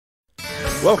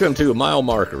Welcome to Mile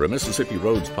Marker, a Mississippi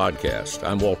Roads podcast.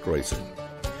 I'm Walt Grayson.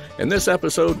 In this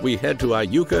episode, we head to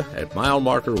Iuka at mile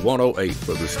marker 108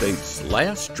 for the state's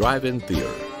last drive-in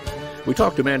theater. We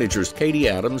talk to managers Katie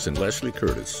Adams and Leslie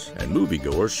Curtis, and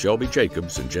moviegoers Shelby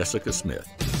Jacobs and Jessica Smith.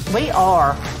 We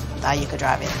are the Iuka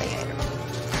Drive-In Theater.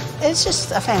 It's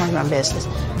just a family-run business,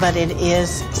 but it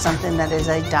is something that is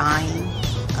a dying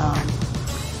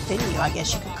venue, I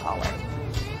guess you could call it,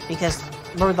 because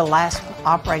we're the last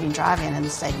operating drive-in in the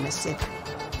state of Mississippi.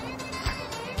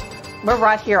 We're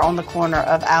right here on the corner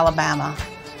of Alabama,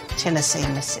 Tennessee,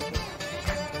 and Mississippi.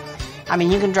 I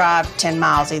mean, you can drive 10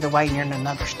 miles either way and you're in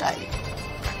another state,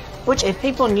 which if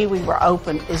people knew we were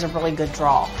open is a really good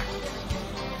draw.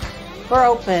 We're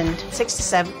open 6 to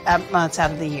 7 months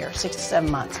out of the year, 6 to 7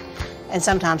 months, and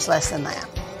sometimes less than that.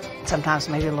 Sometimes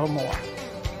maybe a little more.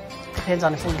 Depends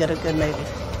on if we get a good movie.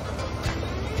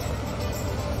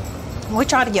 We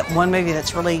try to get one movie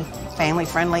that's really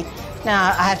family-friendly. Now,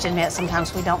 I have to admit,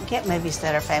 sometimes we don't get movies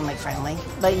that are family-friendly,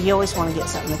 but you always want to get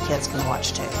something the kids can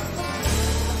watch, too.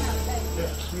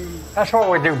 That's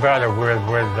what we do better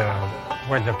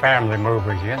with the family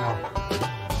movies, you know.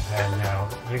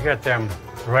 And you get them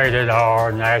rated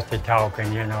R, nasty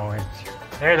talking, you know.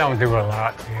 They don't do a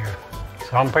lot here.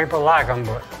 Some people like them,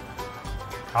 but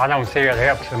I don't see it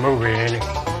helps the movie any.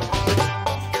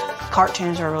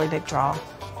 Cartoons are a really big draw.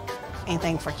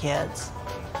 Anything for kids.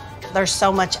 There's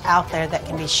so much out there that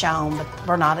can be shown, but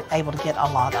we're not able to get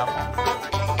a lot of them.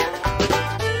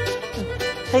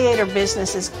 Theater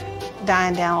business is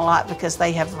dying down a lot because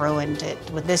they have ruined it.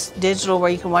 With this digital where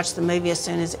you can watch the movie as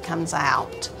soon as it comes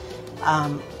out,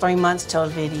 3 months till a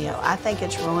video, I think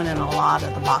it's ruining a lot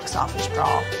of the box office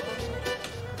draw.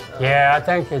 Yeah, I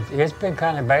think it's been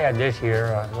kind of bad this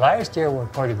year. Last year was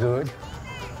pretty good,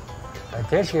 but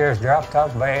this year's dropped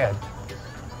off bad.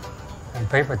 And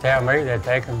people tell me that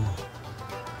they can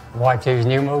watch these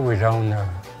new movies on the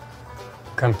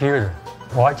computer.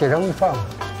 Watch it on the phone.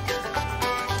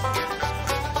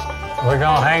 We're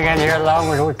gonna hang in here as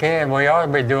long as we can. We ought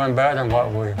to be doing better than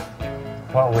what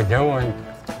we're doing.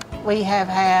 We have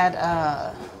had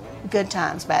good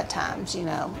times, bad times, you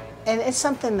know. And it's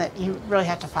something that you really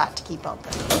have to fight to keep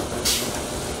open.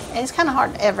 And it's kind of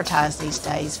hard to advertise these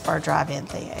days for a drive-in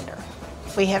theater.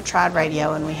 We have tried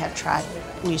radio and we have tried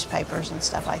newspapers and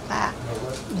stuff like that.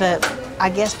 But I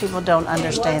guess people don't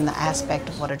understand the aspect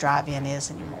of what a drive-in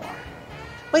is anymore.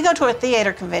 We go to a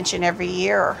theater convention every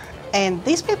year, and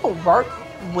these people work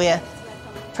with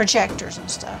projectors and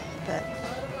stuff. But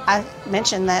I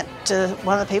mentioned that to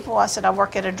one of the people. I said, I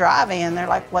work at a drive-in. They're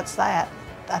like, what's that?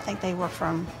 I think they were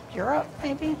from Europe,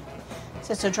 maybe.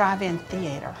 So it's a drive-in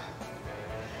theater,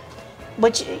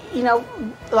 which, you know,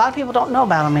 a lot of people don't know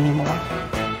about them anymore.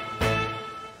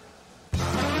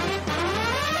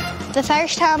 The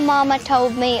first time Mama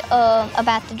told me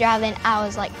about the drive-in, I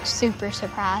was like super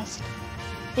surprised.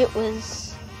 It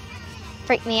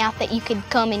freaked me out that you could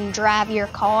come and drive your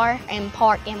car and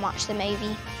park and watch the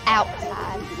movie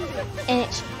outside. And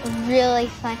it's really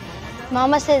fun.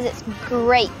 Mama says it's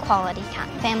great quality time,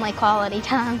 family quality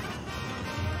time.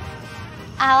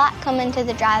 I like coming to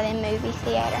the drive-in movie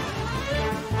theater.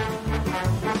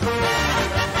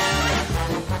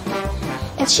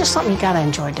 It's just something you gotta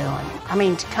enjoy doing. I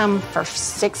mean, to come for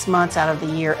 6 months out of the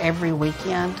year every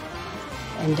weekend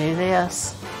and do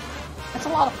this, it's a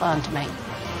lot of fun to me.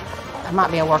 I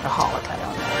might be a workaholic, I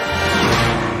don't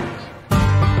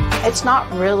know. It's not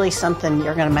really something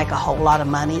you're gonna make a whole lot of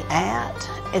money at.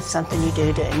 It's something you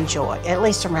do to enjoy, at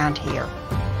least around here.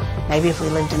 Maybe if we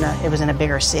lived it was in a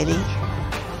bigger city,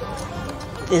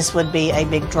 this would be a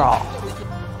big draw.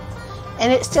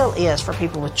 And it still is for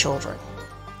people with children.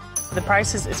 The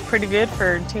price is pretty good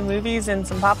for 2 movies and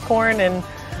some popcorn, and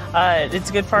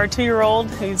it's good for our 2-year-old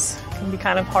who's can be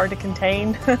kind of hard to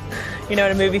contain, you know,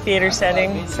 in a movie theater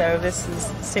setting. So this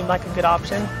seemed like a good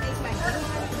option.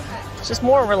 It's just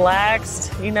more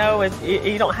relaxed, you know.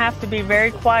 You don't have to be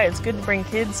very quiet. It's good to bring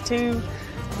kids too,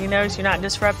 you know, so you're not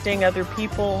disrupting other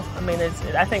people. I mean,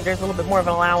 I think there's a little bit more of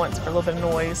an allowance for a little bit of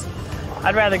noise.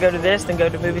 I'd rather go to this than go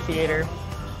to a movie theater.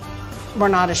 We're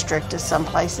not as strict as some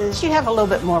places. You have a little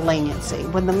bit more leniency.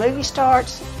 When the movie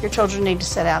starts, your children need to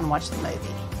sit out and watch the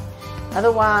movie.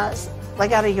 Otherwise, they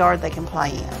got a yard they can play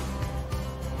in,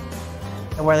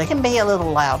 where they can be a little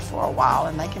loud for a while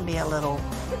and they can be a little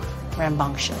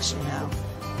rambunctious, you know.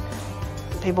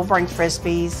 People bring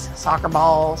frisbees, soccer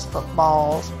balls,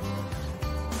 footballs,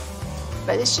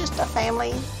 but it's just a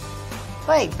family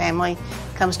thing. Family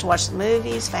comes to watch the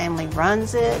movies, family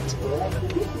runs it.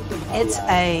 It's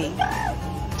a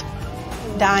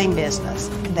dying business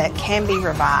that can be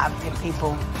revived if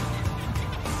people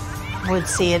would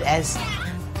see it as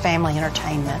family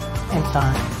entertainment and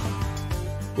fun.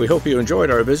 We hope you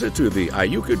enjoyed our visit to the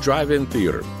Iuka Drive-In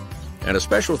Theater, and a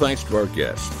special thanks to our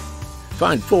guests.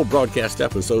 Find full broadcast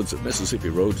episodes of Mississippi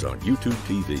Roads on YouTube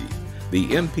TV, the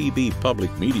MPB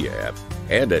Public Media app,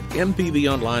 and at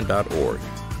mpbonline.org.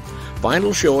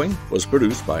 Final showing was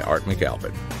produced by Art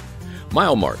McAlpin.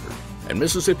 Mile Marker and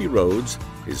Mississippi Roads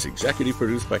is executive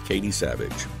produced by Katie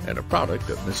Savage and a product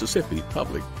of Mississippi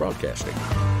Public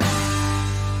Broadcasting.